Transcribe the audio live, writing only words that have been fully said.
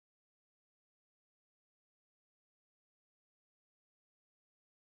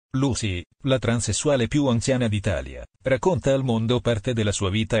Lucy, la transessuale più anziana d'Italia, racconta al mondo parte della sua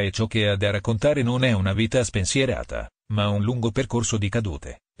vita e ciò che ha da raccontare non è una vita spensierata, ma un lungo percorso di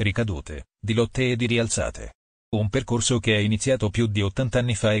cadute, ricadute, di lotte e di rialzate. Un percorso che è iniziato più di 80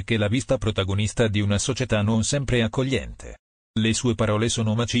 anni fa e che l'ha vista protagonista di una società non sempre accogliente. Le sue parole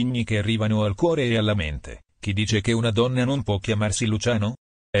sono macigni che arrivano al cuore e alla mente. Chi dice che una donna non può chiamarsi Luciano?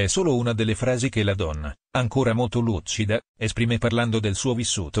 È solo una delle frasi che la donna, ancora molto lucida, esprime parlando del suo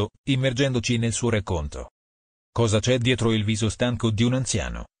vissuto, immergendoci nel suo racconto. Cosa c'è dietro il viso stanco di un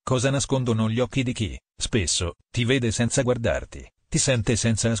anziano? Cosa nascondono gli occhi di chi, spesso, ti vede senza guardarti, ti sente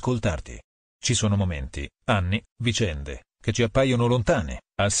senza ascoltarti? Ci sono momenti, anni, vicende, che ci appaiono lontane,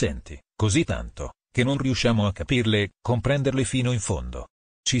 assenti, così tanto, che non riusciamo a capirle, comprenderle fino in fondo.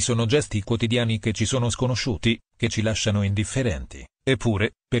 Ci sono gesti quotidiani che ci sono sconosciuti, che ci lasciano indifferenti,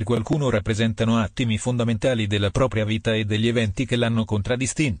 eppure, per qualcuno rappresentano attimi fondamentali della propria vita e degli eventi che l'hanno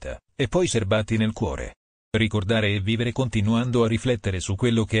contraddistinta, e poi serbati nel cuore. Ricordare e vivere continuando a riflettere su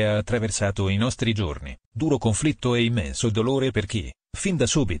quello che ha attraversato i nostri giorni, duro conflitto e immenso dolore per chi, fin da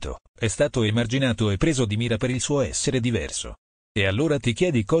subito, è stato emarginato e preso di mira per il suo essere diverso. E allora ti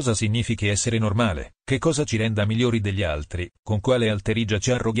chiedi cosa significhi essere normale, che cosa ci renda migliori degli altri, con quale alterigia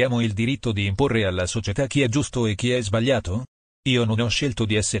ci arroghiamo il diritto di imporre alla società chi è giusto e chi è sbagliato? Io non ho scelto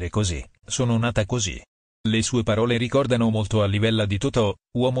di essere così, sono nata così. Le sue parole ricordano molto a livello di Totò,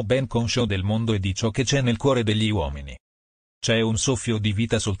 uomo ben conscio del mondo e di ciò che c'è nel cuore degli uomini. C'è un soffio di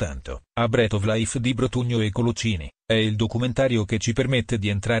vita soltanto, A Breath of Life di Brotugno e Coluccini, è il documentario che ci permette di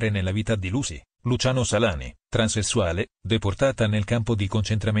entrare nella vita di Lucy, Luciano Salani, transessuale, deportata nel campo di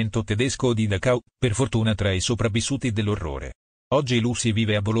concentramento tedesco di Dachau, per fortuna tra i sopravvissuti dell'orrore. Oggi Lucy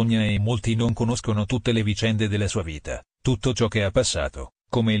vive a Bologna e molti non conoscono tutte le vicende della sua vita, tutto ciò che ha passato,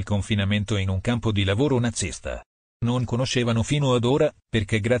 come il confinamento in un campo di lavoro nazista. Non conoscevano fino ad ora,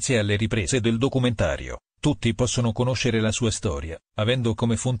 perché grazie alle riprese del documentario, tutti possono conoscere la sua storia, avendo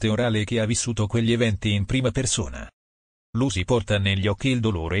come fonte orale chi ha vissuto quegli eventi in prima persona. Lucy porta negli occhi il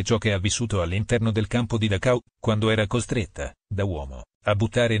dolore e ciò che ha vissuto all'interno del campo di Dachau, quando era costretta, da uomo, a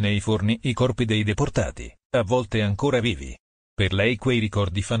buttare nei forni i corpi dei deportati, a volte ancora vivi. Per lei quei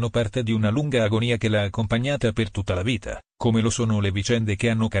ricordi fanno parte di una lunga agonia che l'ha accompagnata per tutta la vita, come lo sono le vicende che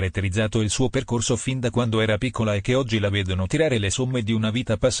hanno caratterizzato il suo percorso fin da quando era piccola e che oggi la vedono tirare le somme di una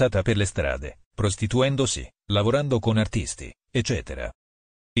vita passata per le strade, prostituendosi, lavorando con artisti, eccetera.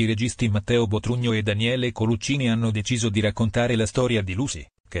 I registi Matteo e Daniele Coluccini hanno deciso di raccontare la storia di Lucy,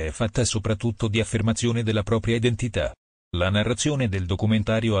 che è fatta soprattutto di affermazione della propria identità. La narrazione del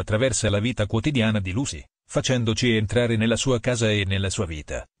documentario attraversa la vita quotidiana di Lucy, facendoci entrare nella sua casa e nella sua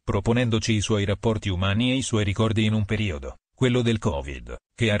vita, proponendoci i suoi rapporti umani e i suoi ricordi in un periodo, quello del Covid,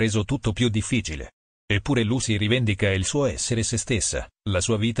 che ha reso tutto più difficile. Eppure Lucy rivendica il suo essere se stessa, la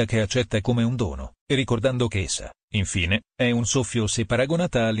sua vita che accetta come un dono, e ricordando che essa, infine, è un soffio se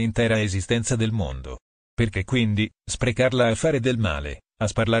paragonata all'intera esistenza del mondo. Perché quindi, sprecarla a fare del male, a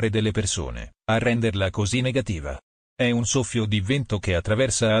sparlare delle persone, a renderla così negativa? È un soffio di vento che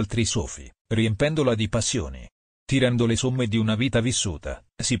attraversa altri soffi, riempendola di passioni. Tirando le somme di una vita vissuta,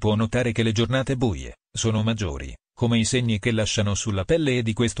 si può notare che le giornate buie sono maggiori, come i segni che lasciano sulla pelle, e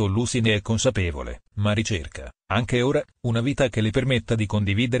di questo Lucy ne è consapevole, ma ricerca, anche ora, una vita che le permetta di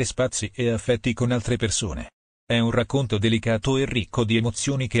condividere spazi e affetti con altre persone. È un racconto delicato e ricco di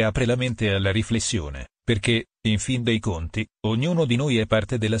emozioni che apre la mente alla riflessione, perché, in fin dei conti, ognuno di noi è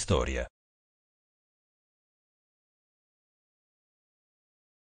parte della storia,